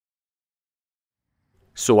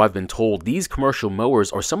So I've been told these commercial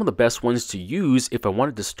mowers are some of the best ones to use if I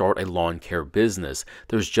wanted to start a lawn care business.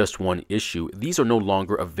 There's just one issue. These are no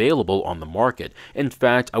longer available on the market. In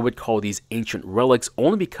fact, I would call these ancient relics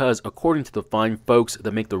only because, according to the fine folks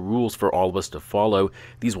that make the rules for all of us to follow,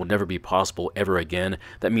 these will never be possible ever again.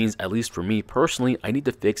 That means, at least for me personally, I need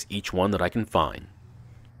to fix each one that I can find.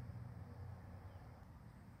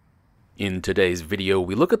 In today's video,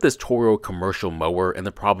 we look at this Toro commercial mower, and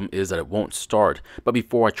the problem is that it won't start. But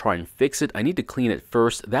before I try and fix it, I need to clean it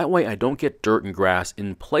first. That way I don't get dirt and grass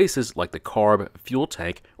in places like the carb, fuel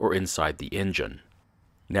tank, or inside the engine.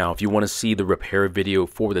 Now, if you want to see the repair video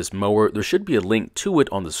for this mower, there should be a link to it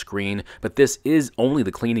on the screen, but this is only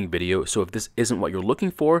the cleaning video, so if this isn't what you're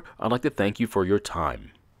looking for, I'd like to thank you for your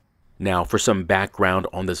time. Now, for some background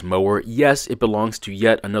on this mower, yes, it belongs to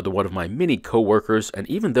yet another one of my many co-workers, and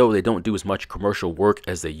even though they don't do as much commercial work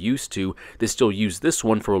as they used to, they still use this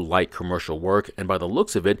one for light commercial work, and by the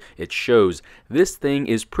looks of it, it shows. This thing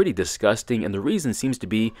is pretty disgusting, and the reason seems to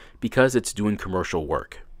be because it's doing commercial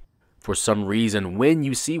work. For some reason, when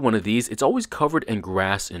you see one of these, it's always covered in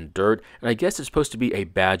grass and dirt, and I guess it's supposed to be a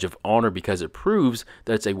badge of honor because it proves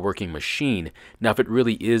that it's a working machine. Now, if it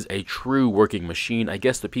really is a true working machine, I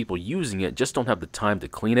guess the people using it just don't have the time to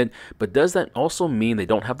clean it, but does that also mean they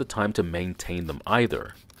don't have the time to maintain them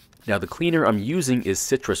either? Now, the cleaner I'm using is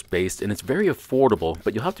citrus-based, and it's very affordable,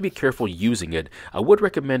 but you'll have to be careful using it. I would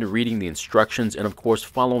recommend reading the instructions and, of course,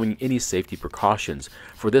 following any safety precautions.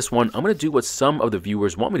 For this one, I'm going to do what some of the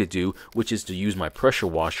viewers want me to do, which is to use my pressure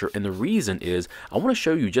washer, and the reason is I want to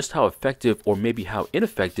show you just how effective or maybe how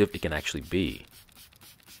ineffective it can actually be.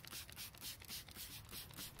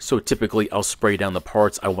 So typically I'll spray down the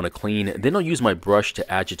parts I want to clean, then I'll use my brush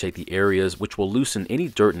to agitate the areas, which will loosen any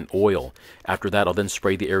dirt and oil. After that, I'll then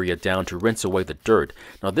spray the area down to rinse away the dirt.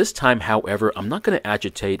 Now this time, however, I'm not going to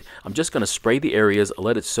agitate. I'm just going to spray the areas,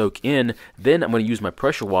 let it soak in, then I'm going to use my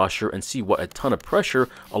pressure washer and see what a ton of pressure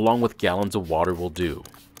along with gallons of water will do.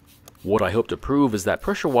 What I hope to prove is that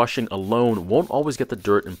pressure washing alone won't always get the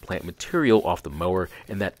dirt and plant material off the mower,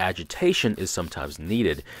 and that agitation is sometimes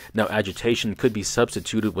needed. Now, agitation could be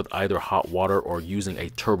substituted with either hot water or using a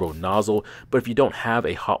turbo nozzle, but if you don't have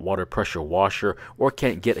a hot water pressure washer or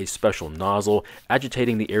can't get a special nozzle,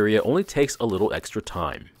 agitating the area only takes a little extra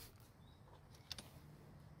time.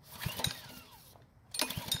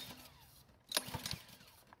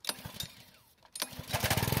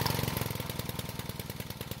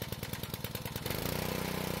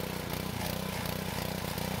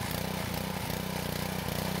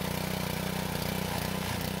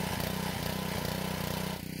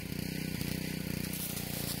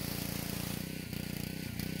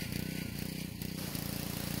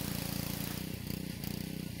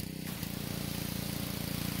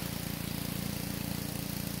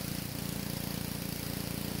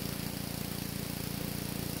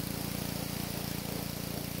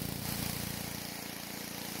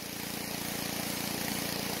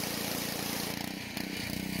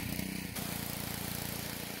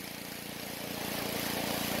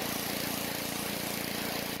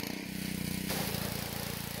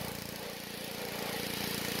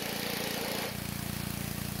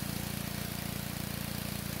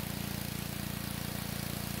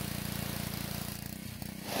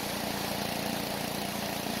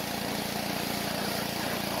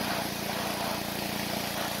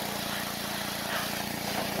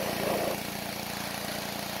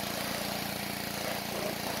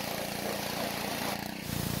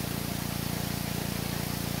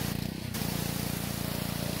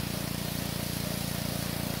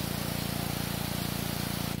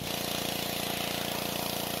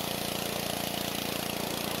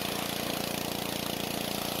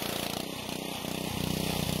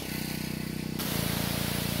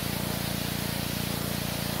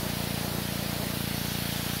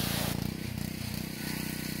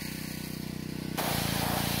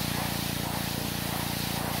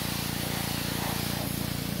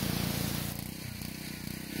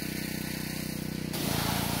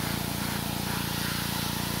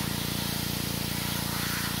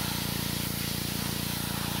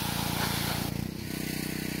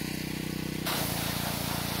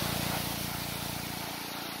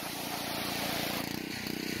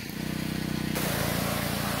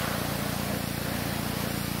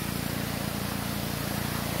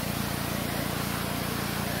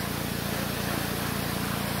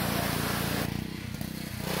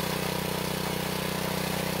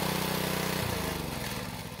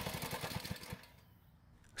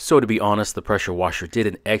 So to be honest, the pressure washer did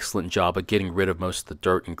an excellent job of getting rid of most of the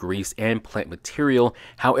dirt and grease and plant material.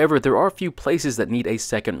 However, there are a few places that need a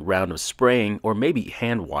second round of spraying or maybe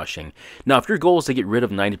hand washing. Now, if your goal is to get rid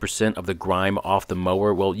of 90% of the grime off the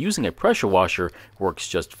mower, well, using a pressure washer works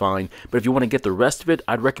just fine. But if you want to get the rest of it,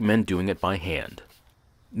 I'd recommend doing it by hand.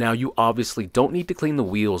 Now, you obviously don't need to clean the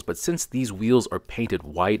wheels, but since these wheels are painted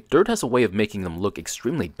white, dirt has a way of making them look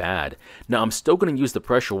extremely bad. Now, I'm still going to use the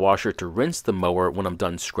pressure washer to rinse the mower when I'm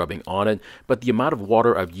done scrubbing on it, but the amount of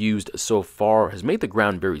water I've used so far has made the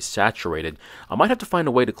ground very saturated. I might have to find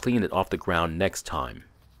a way to clean it off the ground next time.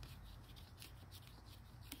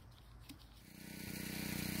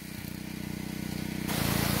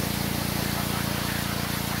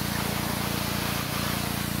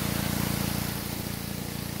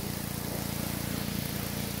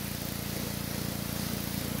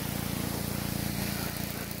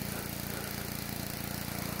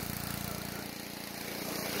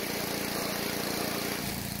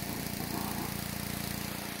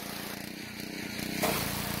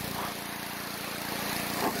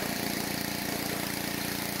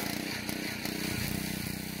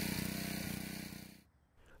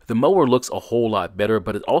 The mower looks a whole lot better,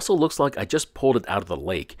 but it also looks like I just pulled it out of the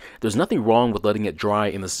lake. There's nothing wrong with letting it dry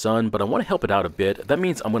in the sun, but I want to help it out a bit. That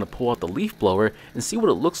means I'm going to pull out the leaf blower and see what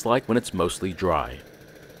it looks like when it's mostly dry.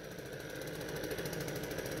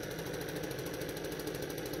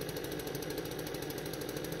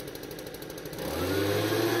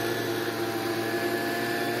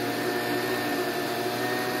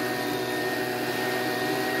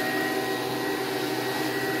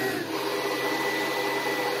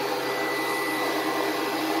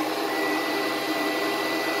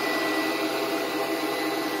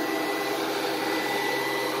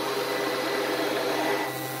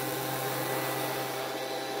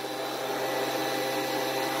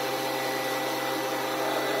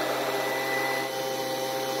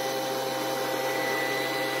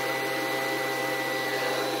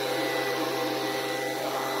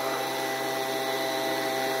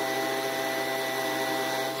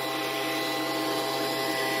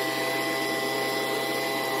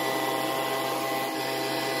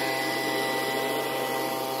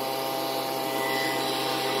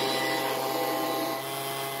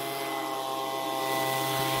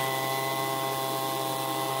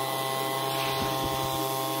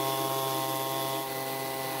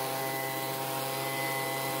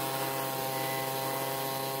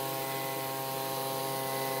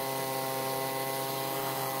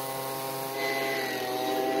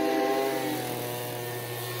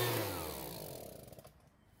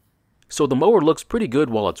 So the mower looks pretty good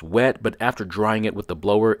while it's wet, but after drying it with the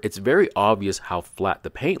blower, it's very obvious how flat the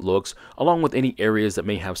paint looks, along with any areas that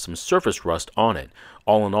may have some surface rust on it.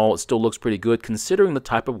 All in all, it still looks pretty good considering the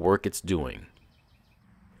type of work it's doing.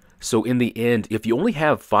 So in the end, if you only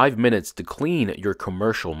have 5 minutes to clean your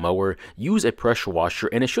commercial mower, use a pressure washer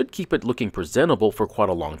and it should keep it looking presentable for quite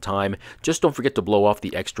a long time. Just don't forget to blow off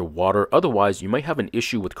the extra water, otherwise you might have an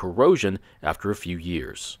issue with corrosion after a few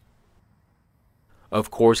years. Of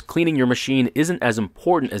course, cleaning your machine isn't as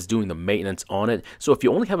important as doing the maintenance on it, so if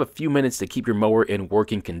you only have a few minutes to keep your mower in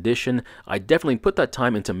working condition, I definitely put that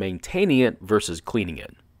time into maintaining it versus cleaning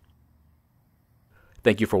it.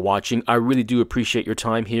 Thank you for watching. I really do appreciate your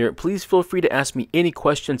time here. Please feel free to ask me any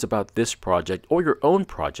questions about this project or your own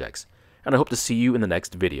projects, and I hope to see you in the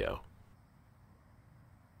next video.